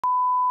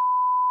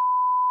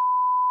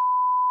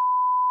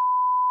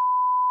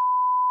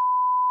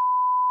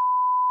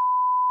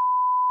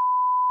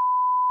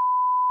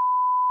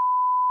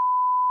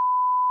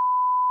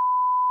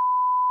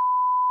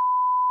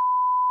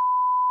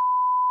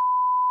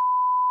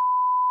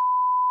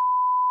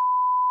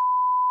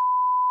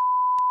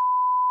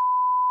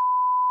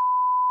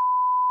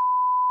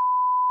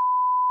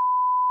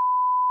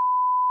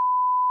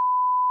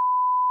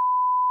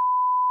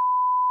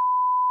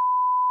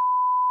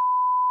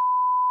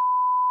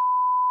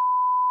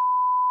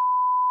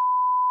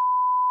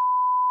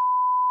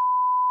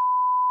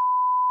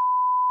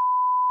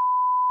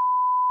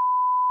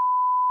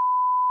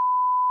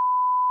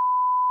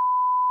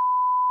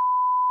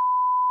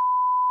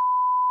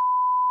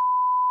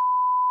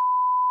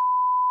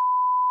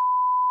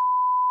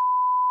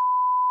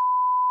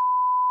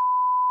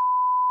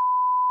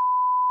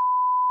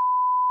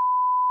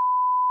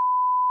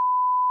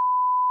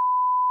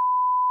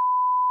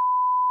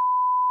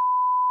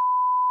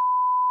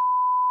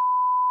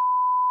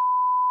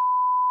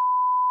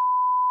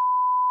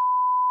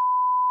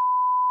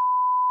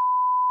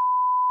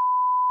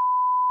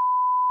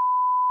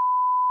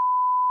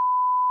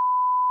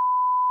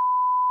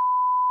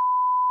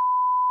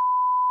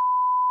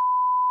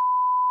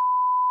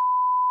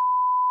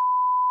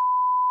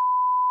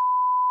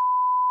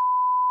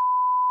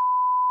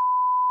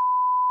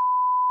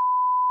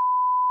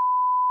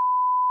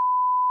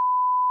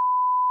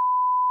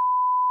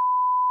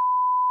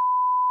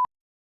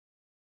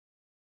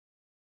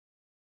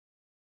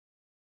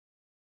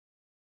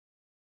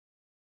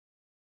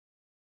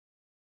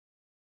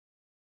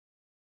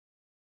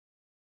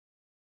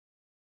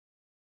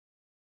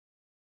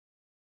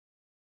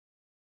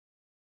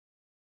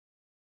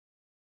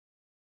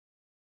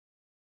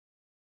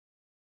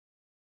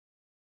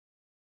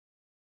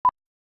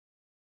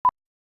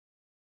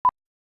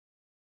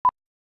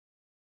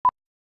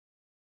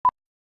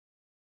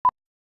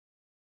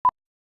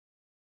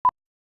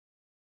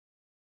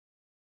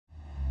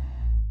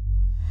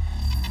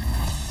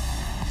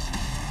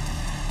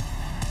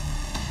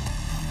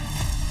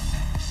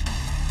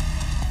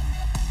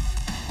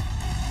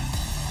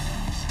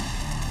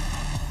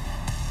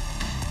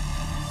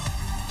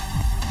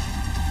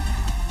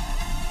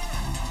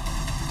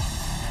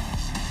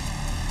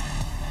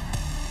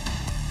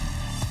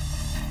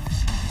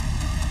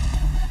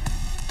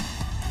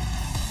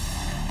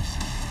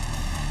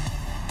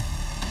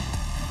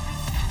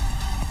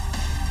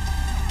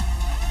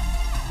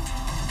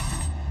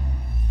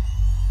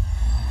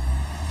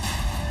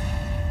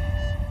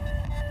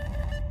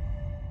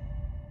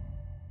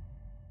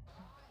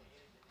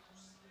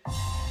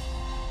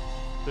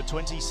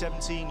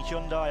2017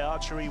 Hyundai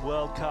Archery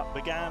World Cup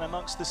began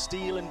amongst the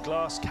steel and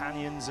glass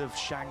canyons of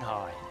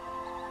Shanghai.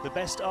 The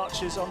best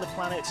archers on the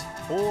planet,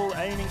 all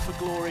aiming for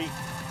glory,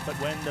 but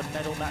when the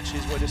medal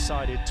matches were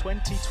decided,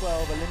 2012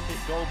 Olympic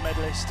gold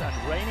medalist and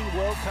reigning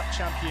World Cup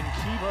champion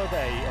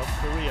Recurve of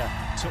Korea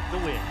took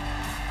the win.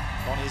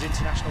 On his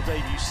international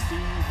debut,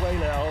 Steve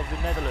Whaler of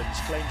the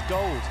Netherlands claimed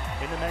gold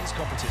in the men's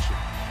competition.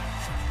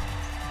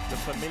 The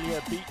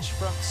familiar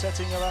beachfront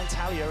setting of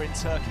Antalya in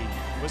Turkey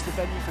was the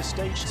venue for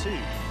stage 2,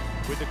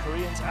 with the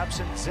Koreans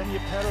absent. Ksenia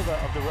Perova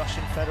of the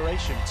Russian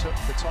Federation took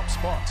the top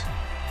spot.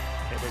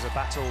 It was a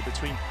battle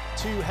between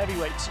two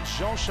heavyweights,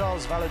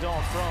 Jean-Charles Valadon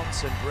of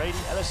France and Brady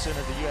Ellison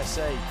of the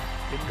USA.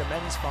 In the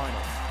men's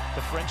final,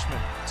 the Frenchman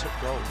took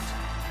gold.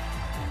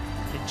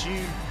 In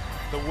June,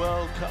 the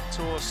World Cup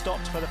Tour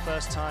stopped for the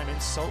first time in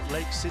Salt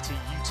Lake City,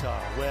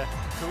 Utah, where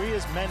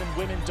Korea's men and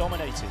women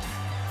dominated.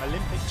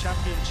 Olympic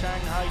champion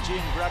Chang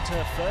Hae-jin grabbed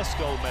her first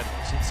gold medal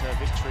since her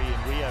victory in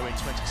Rio in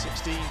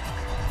 2016,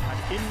 and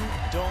Im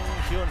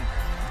Dong-hyun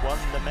won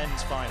the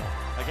men's final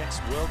against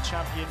world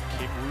champion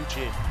Kim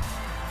Woo-jin.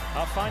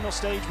 Our final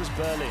stage was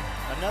Berlin,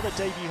 another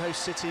debut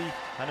host city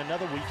and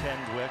another weekend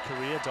where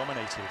Korea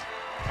dominated.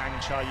 Kang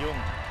Cha-young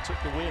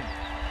took the win,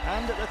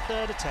 and at the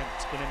third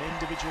attempt in an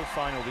individual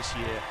final this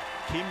year,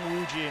 Kim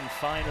Woo-jin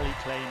finally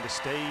claimed a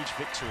stage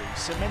victory,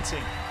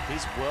 cementing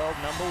his world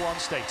 #1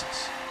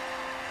 status.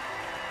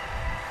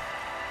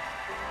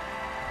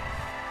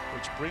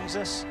 Which brings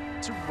us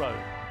to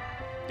Rome,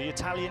 the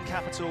Italian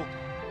capital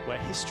where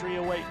history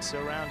awaits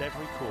around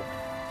every corner.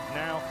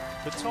 Now,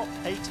 the top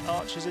 8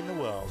 archers in the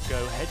world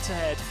go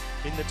head-to-head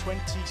in the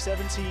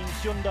 2017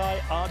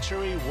 Hyundai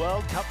Archery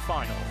World Cup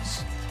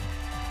Finals.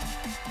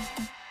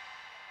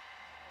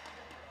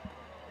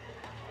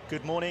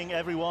 Good morning,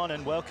 everyone,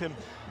 and welcome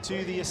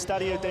to the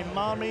Estadio dei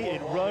Marmi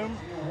in Rome.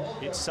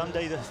 It's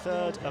Sunday, the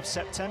 3rd of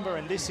September,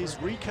 and this is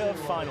Recurve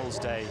Finals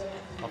Day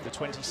of the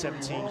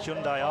 2017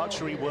 Hyundai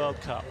Archery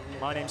World Cup.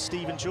 My name's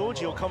Stephen George,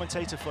 your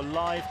commentator for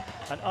live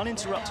and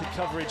uninterrupted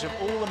coverage of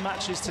all the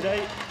matches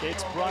today.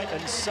 It's bright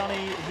and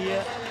sunny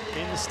here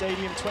in the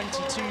stadium,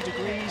 22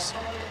 degrees.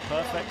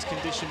 Perfect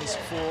conditions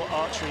for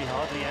archery,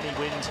 hardly any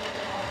wind.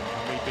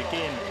 And we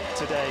begin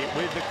today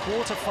with the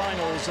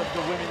quarterfinals of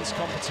the women's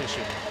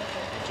competition.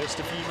 In just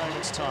a few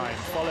moments' time,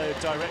 followed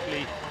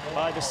directly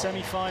by the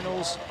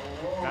semi-finals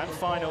and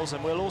finals,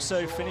 and we'll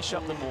also finish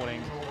up the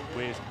morning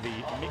with the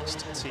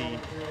mixed team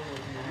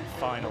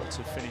final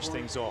to finish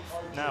things off.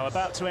 Now,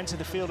 about to enter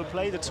the field of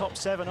play, the top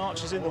 7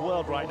 archers in the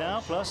world right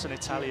now, plus an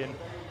Italian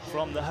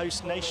from the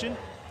host nation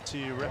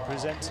to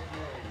represent.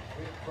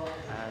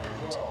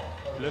 And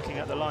looking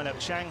at the lineup,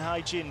 Chang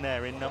Hae-jin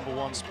there in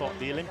 #1 spot,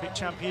 the Olympic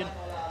champion,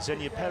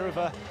 Ksenia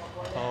Perova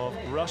of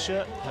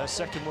Russia, her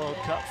 2nd World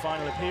Cup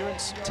final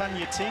appearance.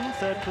 Tanya Ting,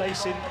 3rd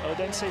place in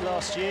Odense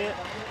last year.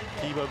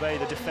 Thibaut Bay,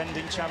 the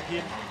defending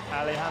champion.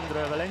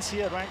 Alejandra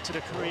Valencia ranked at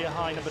a career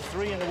high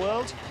 #3 in the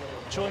world.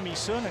 Choi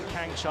Mi-sun and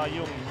Kang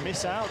Cha-young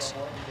miss out,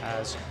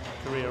 as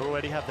Korea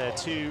already have their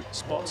 2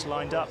 spots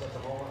lined up.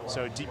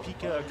 So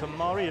Deepika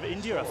Kumari of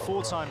India, a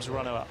 4 times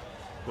runner-up,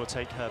 will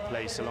take her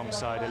place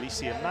alongside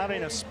Alicia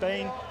Marin of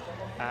Spain,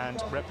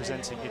 and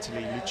representing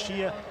Italy,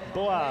 Lucia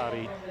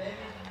Boari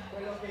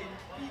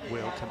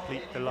will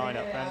complete the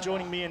lineup. And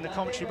joining me in the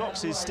commentary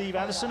box is Steve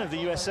Anderson of the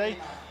USA,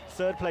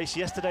 3rd place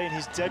yesterday in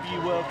his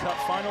debut World Cup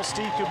final.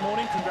 Steve, good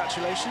morning,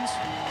 congratulations.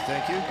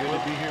 Thank you, good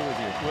to be here with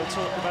you. We'll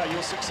talk about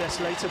your success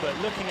later, but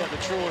looking at the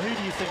draw, who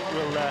do you think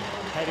will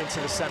head into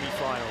the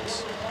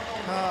semi-finals?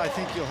 I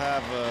think you'll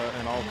have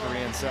an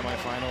all-Korean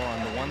semi-final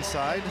on the one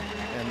side,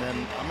 and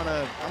then I'm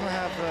gonna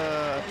have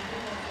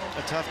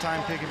a tough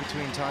time picking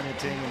between Tanya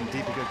Ting and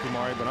Deepika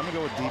Kumari, but I'm gonna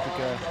go with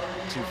Deepika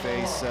to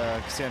face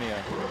Ksenia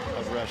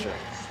of Russia.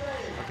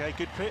 Okay,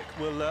 good pick.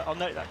 I'll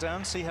note that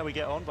down, see how we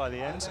get on by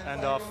the end.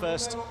 And our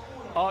first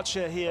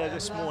archer here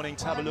this morning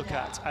to have a look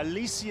at,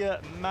 Alicia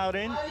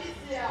Marin,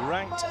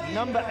 ranked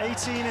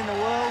 #18 in the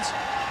world.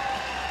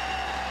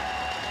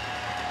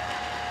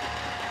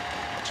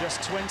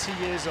 Just 20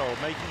 years old,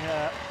 making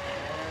her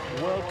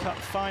World Cup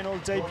final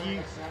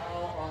debut.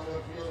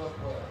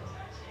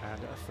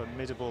 And a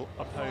formidable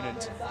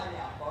opponent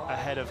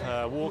ahead of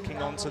her,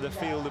 walking onto the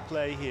field of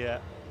play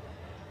here.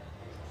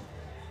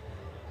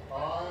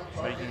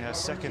 Making her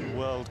 2nd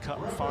World Cup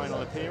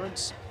final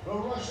appearance. The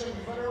Russian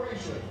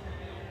Federation.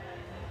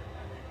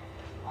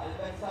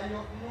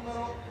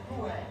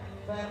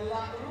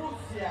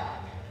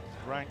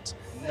 Ranked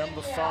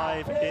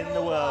 #5 in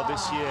the world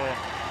this year,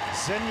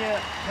 Ksenia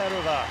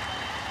Perova.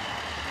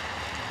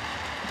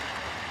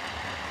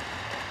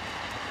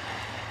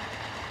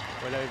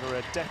 Well over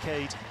a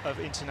decade of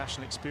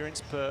international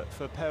experience for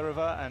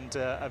Perova, and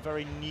a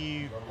very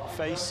new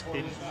face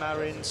in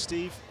Marin.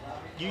 Steve,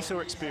 youth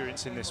or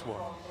experience in this one?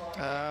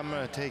 I'm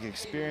going to take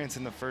experience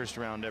in the first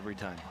round every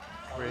time.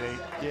 really.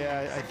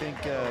 Yeah, I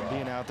think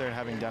being out there and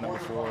having done it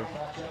before,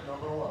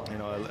 you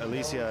know,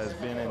 Alicia has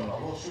been in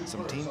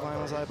some team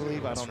finals, I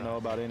believe. I don't know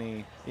about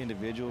any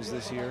individuals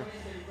this year,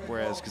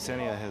 whereas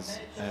Ksenia has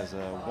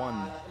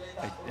won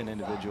an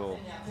individual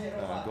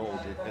gold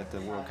at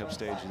the World Cup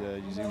stage,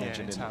 as you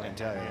mentioned, in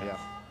Antalya. Yeah.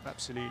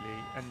 Absolutely,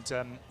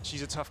 and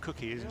she's a tough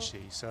cookie, isn't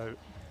she? So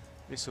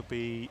this will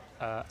be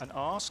an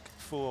ask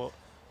for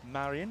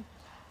Marin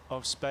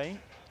of Spain,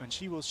 and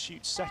she will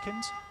shoot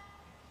second.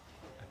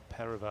 And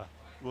Perova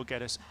will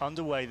get us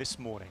underway this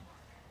morning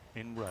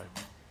in Rome.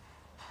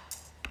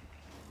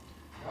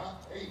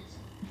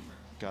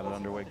 Got it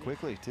underway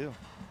quickly, too.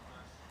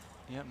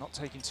 Yeah, not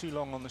taking too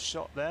long on the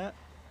shot there.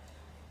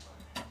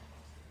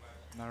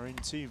 Marin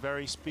too,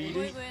 very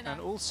speedy,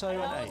 and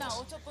also an 8.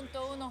 8.8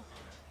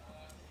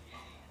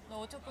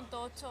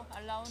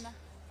 alla una.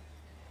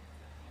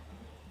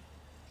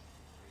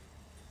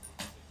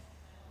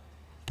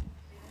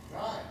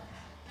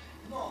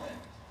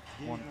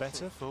 One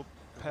better for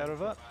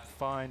Perova,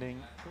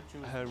 finding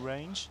her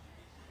range.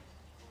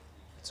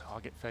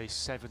 Target face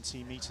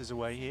 70 meters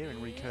away here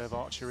in recurve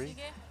archery.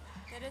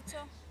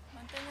 Derecho,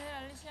 mantener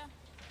Alicia.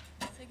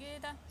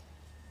 Seguida.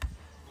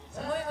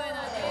 10 for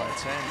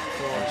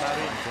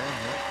Marin.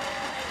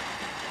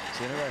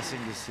 It's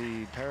interesting to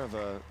see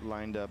Perova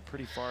lined up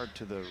pretty far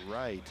to the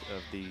right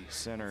of the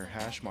center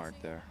hash mark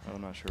there.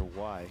 I'm not sure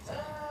why.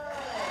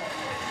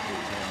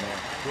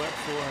 Worked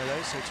for her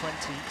though, so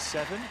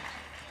 27.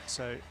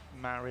 So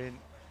Marin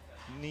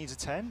needs a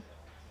 10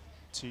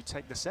 to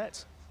take the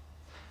set.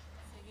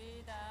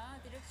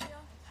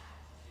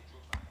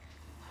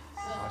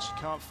 She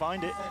can't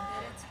find it.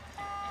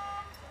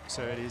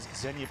 So it is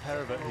Ksenia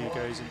Perova who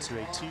goes into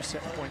a 2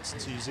 set points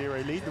to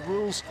 0 lead. The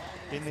rules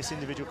in this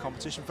individual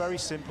competition, very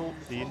simple.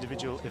 The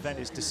individual event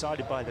is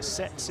decided by the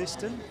set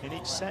system. In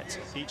each set,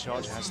 each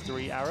archer has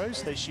 3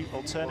 arrows. They shoot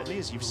alternately,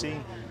 as you've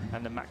seen,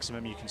 and the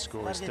maximum you can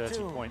score is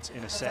 30 points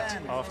in a set.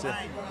 After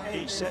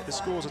each set, the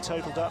scores are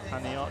totaled up,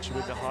 and the archer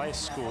with the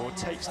highest score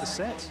takes the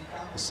set.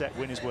 The set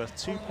win is worth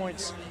 2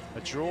 points.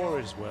 A draw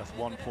is worth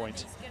 1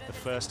 point. The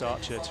first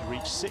archer to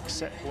reach 6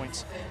 set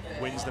points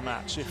wins the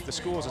match. If the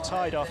scores are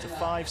tied after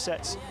 5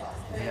 sets,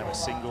 we have a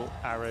single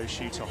arrow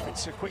shoot-off.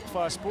 It's a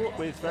quick-fire sport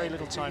with very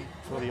little time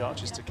for the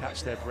archers to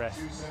catch their breath,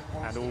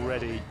 and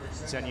already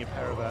Ksenia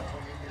Perova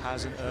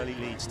has an early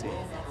lead, Steve.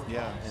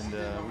 Yeah, and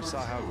we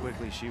saw how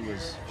quickly she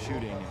was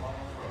shooting.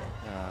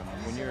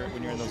 When you're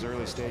in those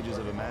early stages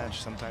of a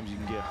match, sometimes you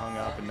can get hung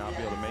up and not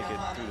be able to make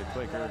it through the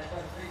clicker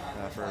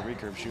for a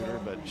recurve shooter,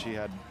 but she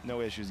had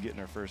no issues getting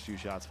her first few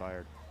shots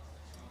fired.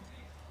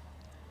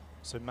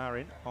 So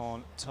Marin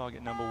on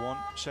target number 1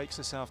 shakes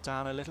herself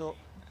down a little.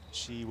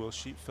 She will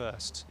shoot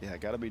first. Yeah,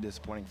 got to be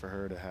disappointing for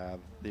her to have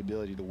the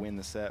ability to win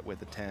the set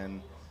with a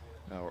 10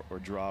 or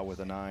draw with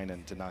a 9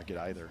 and to not get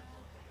either.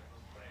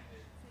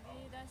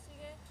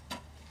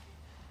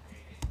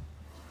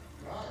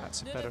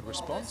 That's a better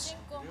response.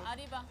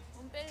 Another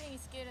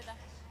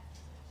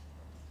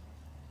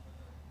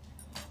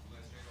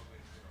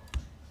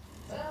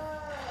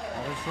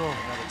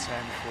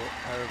 10 for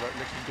Perova,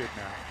 looking good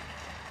now.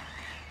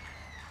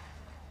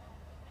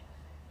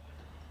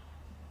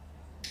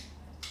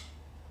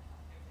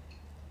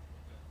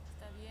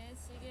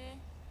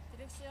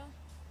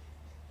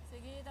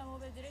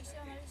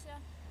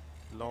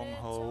 Long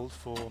hold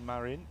for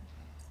Marin.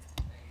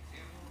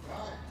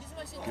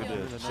 Good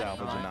to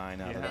salvage a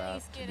 9 out of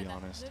that, to be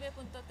honest.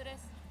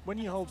 When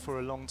you hold for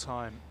a long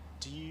time,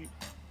 do you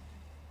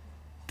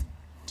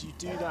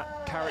do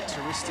that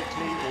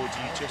characteristically, or do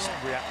you just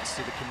react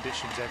to the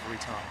conditions every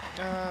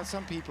time?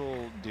 Some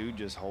people do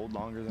just hold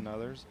longer than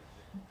others.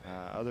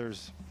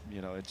 Others,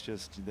 you know, it's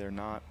just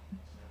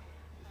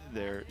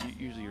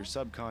usually your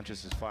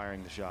subconscious is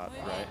firing the shot,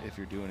 right, if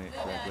you're doing it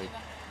correctly.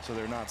 So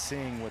they're not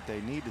seeing what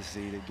they need to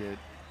see to get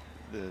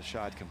the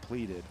shot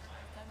completed.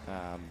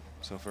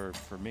 So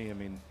for me, I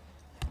mean,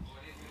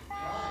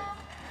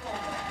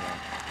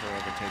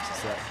 Perova takes a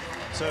set.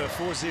 So a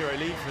 4-0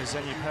 lead for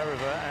Ksenia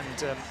Perova,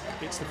 and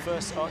it's the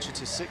first archer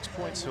to 6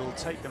 points who'll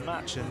take the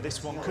match, and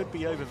this one could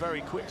be over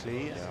very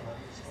quickly. Yeah.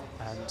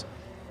 And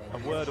a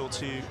word or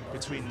two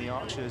between the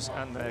archers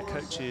and their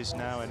coaches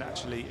now, and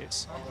actually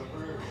it's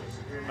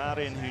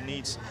Marin who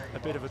needs a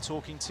bit of a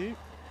talking to,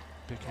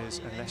 because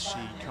unless she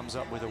comes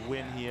up with a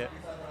win here,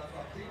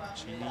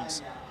 she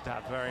needs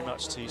that very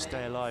much to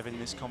stay alive in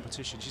this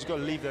competition. She's got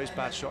to leave those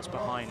bad shots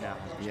behind now.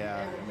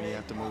 Yeah, I mean, you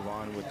have to move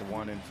on with the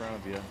one in front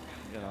of you.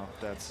 You know,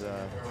 that's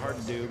hard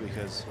to do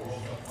because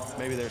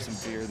maybe there's some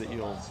fear that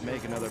you'll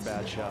make another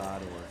bad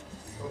shot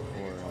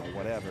or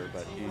whatever,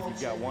 but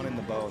you've got one in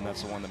the bow, and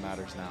that's the one that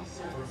matters now.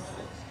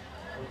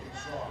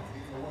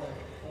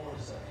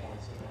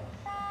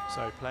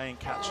 So playing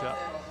catch-up,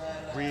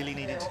 really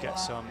needing to get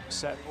some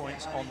set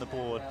points on the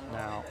board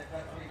now.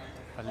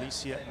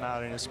 Alicia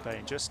Marin of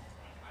Spain, just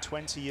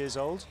 20 years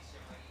old.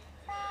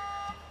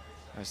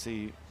 I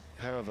see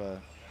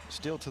Perova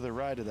still to the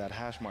right of that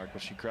hash mark,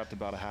 but she crept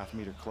about a half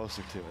meter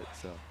closer to it,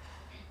 so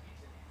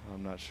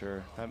I'm not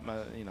sure. That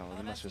might, you know,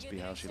 that must just be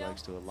how she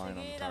likes to align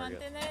on the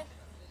target.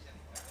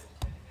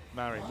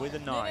 Marin with a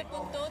 9.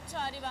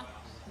 9.8 arriba.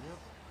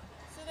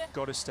 Sube.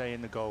 Got to stay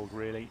in the gold,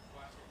 really,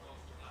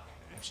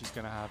 if she's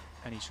going to have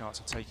any chance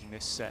of taking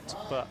this set.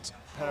 But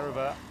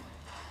Perova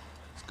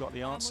has got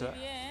the answer. Muy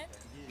bien.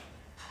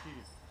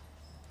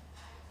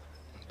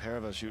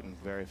 Perova shooting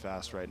very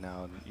fast right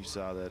now, and you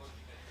saw that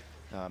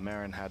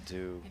Marin had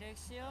to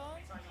Dirección.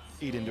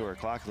 eat into her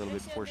clock a little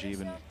bit before she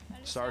even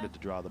started to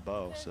draw the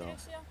bow. So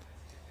Dirección.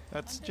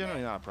 that's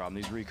generally not a problem.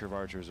 These recurve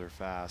archers are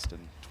fast,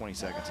 and 20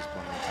 seconds is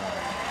plenty of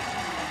time.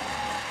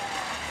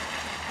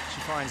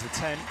 She finds the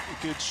 10,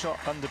 a good shot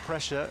under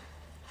pressure.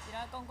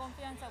 Tira con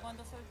confianza.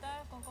 Cuando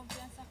soltar, con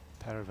confianza.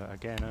 Perova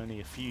again, only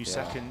a few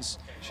seconds.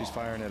 She's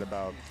firing at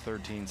about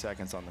 13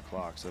 seconds on the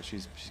clock, so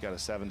she's got a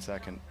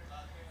 7-second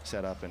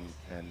setup and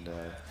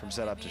from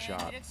setup to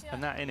shot.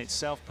 And that in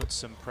itself puts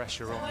some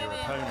pressure on your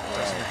opponent,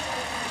 doesn't it?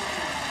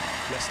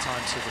 Less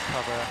time to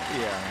recover.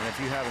 Yeah, and if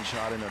you haven't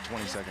shot in a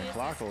 20-second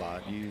clock a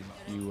lot, you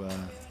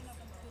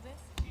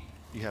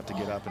have to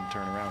get up and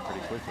turn around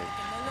pretty quickly.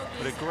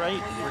 But a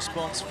great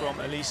response from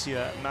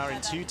Alicia Marin,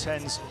 2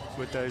 10s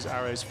with those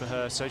arrows for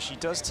her. So she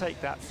does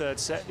take that third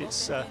set.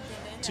 It's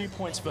 2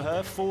 points for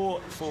her, 4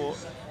 for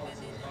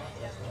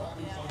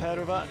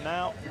Perova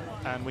now,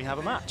 and we have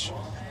a match.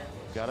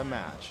 Got a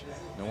match.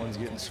 No one's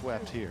getting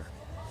swept here.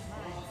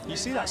 You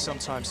see that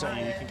sometimes, don't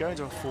you? You can go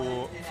into a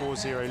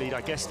 4-0 lead.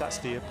 I guess that's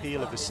the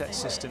appeal of the set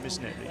system,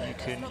 isn't it?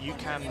 That you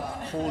can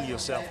haul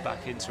yourself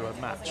back into a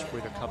match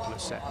with a couple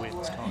of set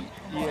wins, can't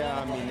you?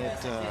 Yeah, I mean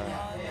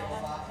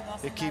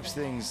it keeps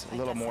things a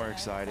little more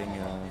exciting.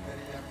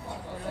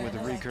 With the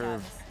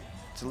recurve,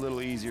 it's a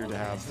little easier to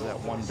have that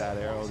one bad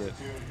arrow that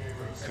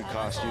could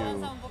cost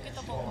you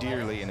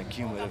dearly in a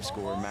cumulative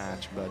score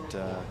match, but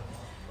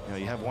you know,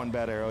 you have one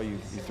bad arrow, you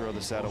throw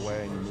the set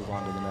away and you move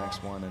on to the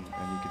next one, and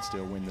you can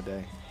still win the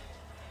day.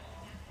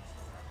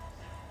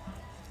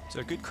 So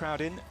a good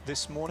crowd in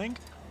this morning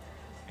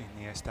in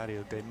the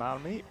Estadio dei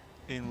Marmi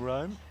in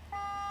Rome.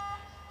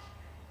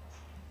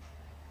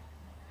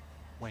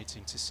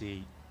 Waiting to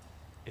see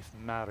if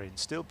Marin,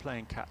 still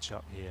playing catch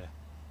up here,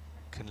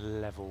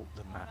 can level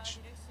the match.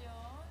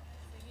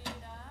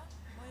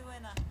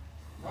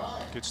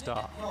 Good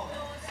start.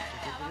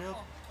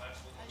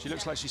 She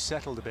looks like she's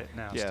settled a bit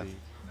now, Yeah. Steve.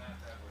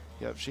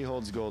 Yeah, if she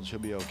holds gold, she'll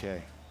be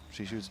okay. If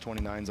she shoots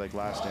 29s like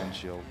last end,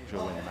 she'll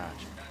win the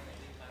match.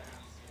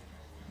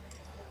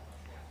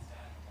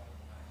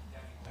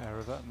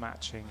 Perova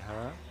matching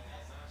her.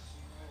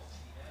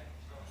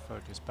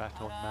 Focus back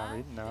on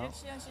Marin now.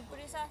 Dirección sin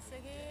prisa.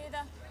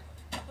 Seguida.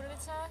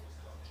 Aprovecha.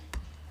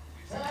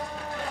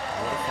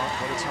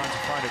 What a time to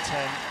find a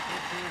 10.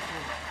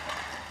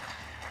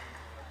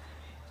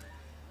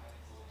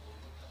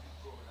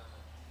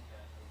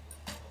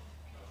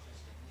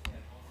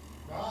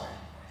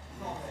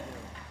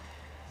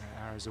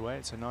 Arrows away.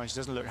 It's a nice. She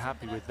doesn't look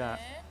happy with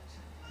that.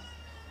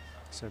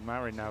 So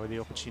Marin now with the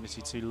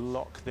opportunity to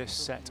lock this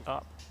set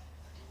up.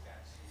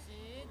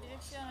 Sí,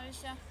 dirección,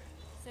 Alicia.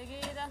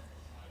 Seguida.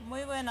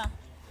 Muy buena.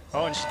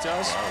 Oh, and she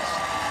does.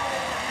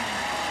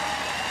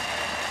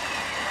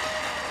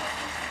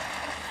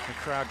 The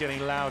crowd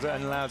getting louder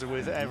and louder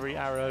with every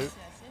arrow.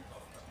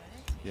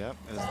 Yep,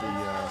 as the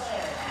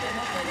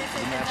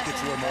match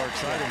gets a little more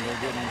exciting,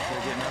 they're getting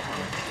up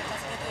again.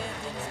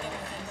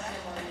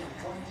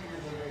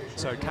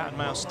 So cat and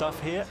mouse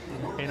stuff here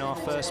in our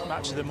first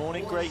match of the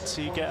morning. Great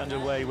to get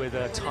underway with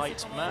a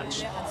tight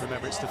match.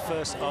 Remember, it's the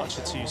first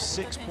archer to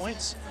 6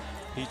 points.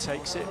 He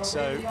takes it,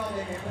 so we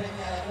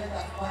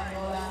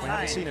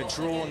haven't seen a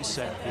drawn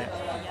set yet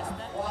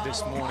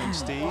this morning,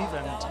 Steve,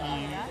 and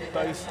you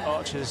both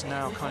archers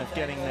now kind of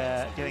getting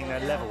their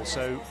level,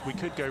 so we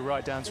could go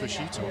right down to a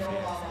shoot-off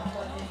here.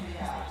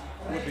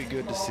 Would be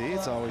good to see.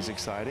 It's always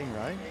exciting,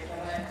 right?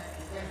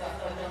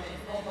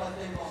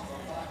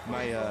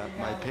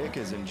 My pick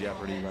is in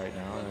jeopardy right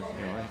now.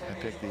 You know, I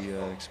picked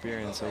the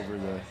experience over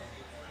the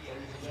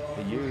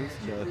youth.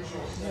 But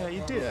yeah,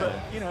 you did. Yeah.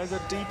 But you know, the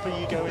deeper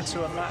you go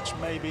into a match,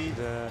 maybe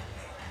the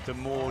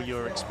more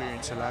your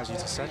experience allows you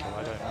to settle.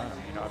 I don't know.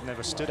 You know, I've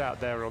never stood out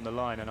there on the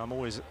line, and I'm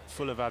always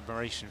full of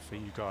admiration for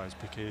you guys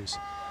because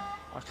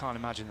I can't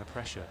imagine the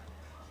pressure.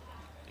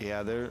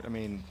 Yeah, I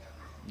mean,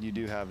 you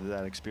do have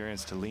that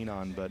experience to lean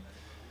on, but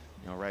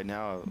you know, right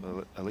now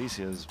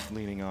Alicia is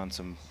leaning on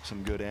some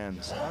good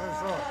ends.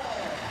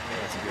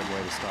 That's a good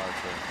way to start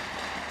for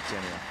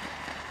Ksenia.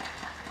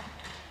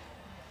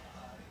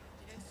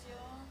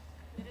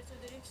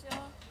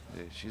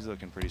 Yeah, she's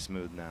looking pretty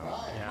smooth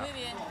now. Yeah. Muy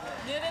bien.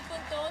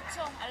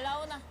 9.8 a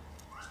la una.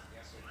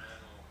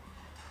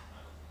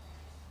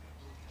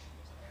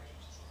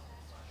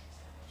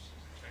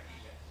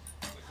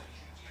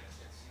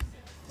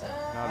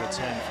 Another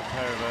 10 for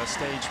Perova,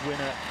 stage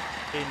winner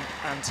in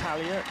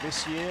Antalya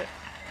this year.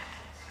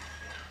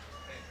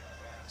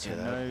 So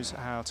Yeah, knows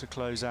how to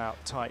close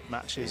out tight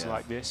matches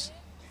like this.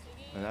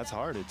 And that's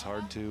hard. It's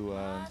hard to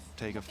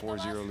take a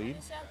 4-0 lead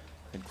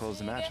and close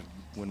the match.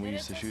 When we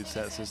used to shoot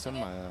set system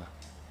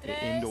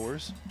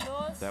indoors,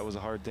 that was a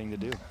hard thing to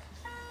do.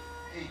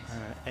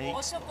 8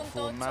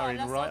 for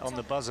Marin right on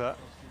the buzzer.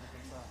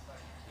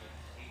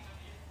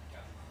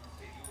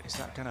 Is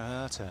that going to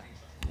hurt her?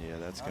 Yeah,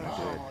 that's going to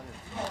do it.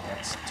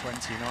 That's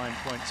 29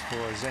 points for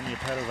Ksenia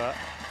Perova.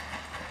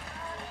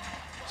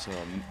 So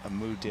a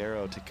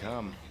Mudero to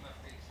come.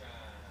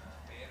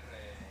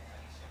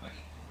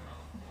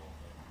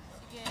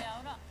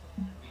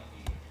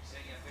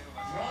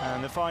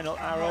 And the final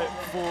arrow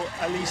for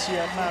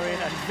Alicia Marin,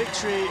 and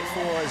victory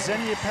for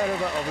Ksenia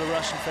Perova of the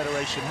Russian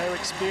Federation. Her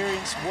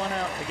experience won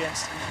out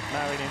against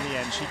Marin in the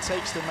end. She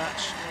takes the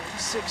match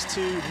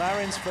 6-2.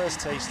 Marin's first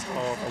taste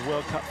of a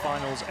World Cup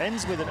finals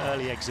ends with an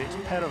early exit.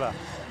 Perova,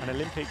 an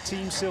Olympic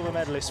team silver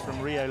medalist from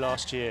Rio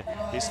last year,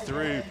 is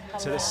through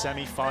to the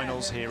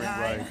semi-finals here in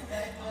Rome.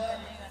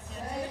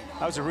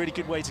 That was a really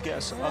good way to get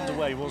us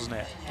underway, wasn't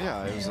it?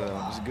 Yeah, it was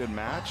a good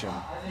match, and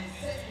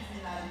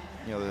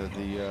you know,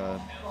 the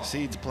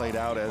seeds played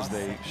out as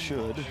they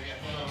should,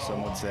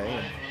 some would say.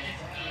 And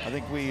I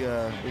think we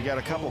got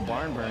a couple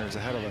barn burners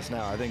ahead of us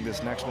now. I think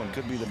this next one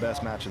could be the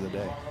best match of the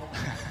day.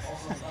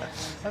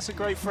 That's a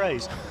great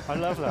phrase. I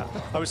love that.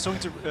 I was talking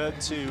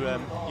to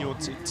your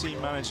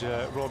team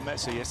manager, Rob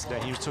Metzer, yesterday.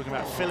 He was talking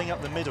about filling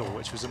up the middle,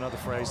 which was another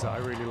phrase that I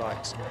really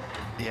liked.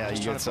 Yeah,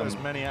 just trying to put as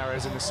many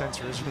arrows in the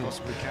center as you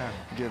possibly can.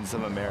 Getting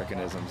some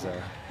Americanisms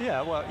there.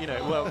 Yeah, well, you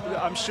know, well,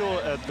 I'm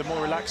sure the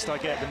more relaxed I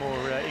get, the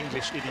more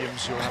English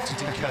idioms you'll have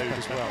to decode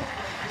as well.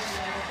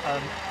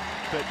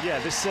 But yeah,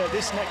 this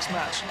next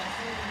match,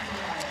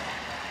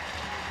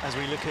 as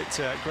we look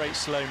at great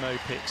slow-mo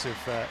pics of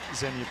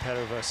Ksenia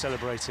Perova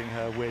celebrating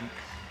her win.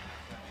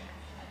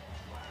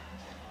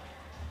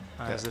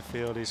 As the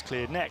field is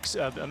cleared. Next,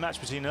 a match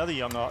between another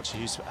young archer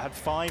who's had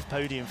 5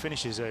 podium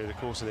finishes over the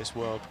course of this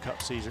World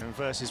Cup season,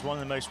 versus one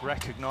of the most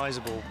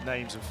recognisable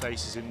names and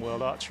faces in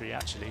world archery,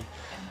 actually,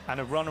 and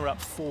a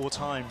runner-up 4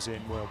 times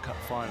in World Cup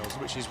finals,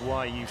 which is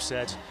why you've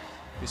said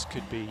this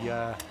could be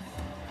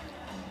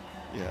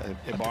yeah,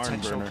 a barn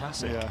potential burner.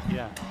 Classic.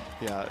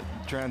 Yeah.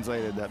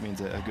 Translated, that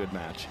means a good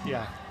match.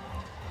 Yeah.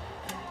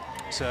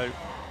 So,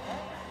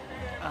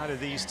 out of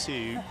these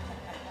two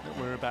that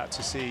we're about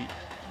to see,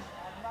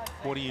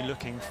 what are you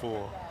looking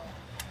for?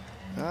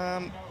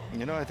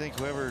 You know, I think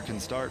whoever can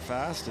start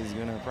fast is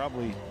going to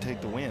probably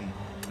take the win.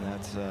 And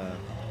that's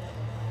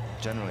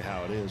generally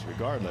how it is,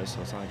 regardless.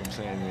 So it's not like I'm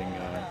saying anything,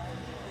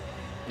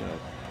 you know,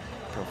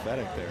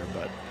 prophetic there.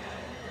 But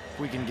if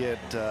we can get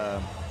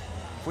a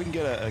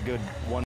good one.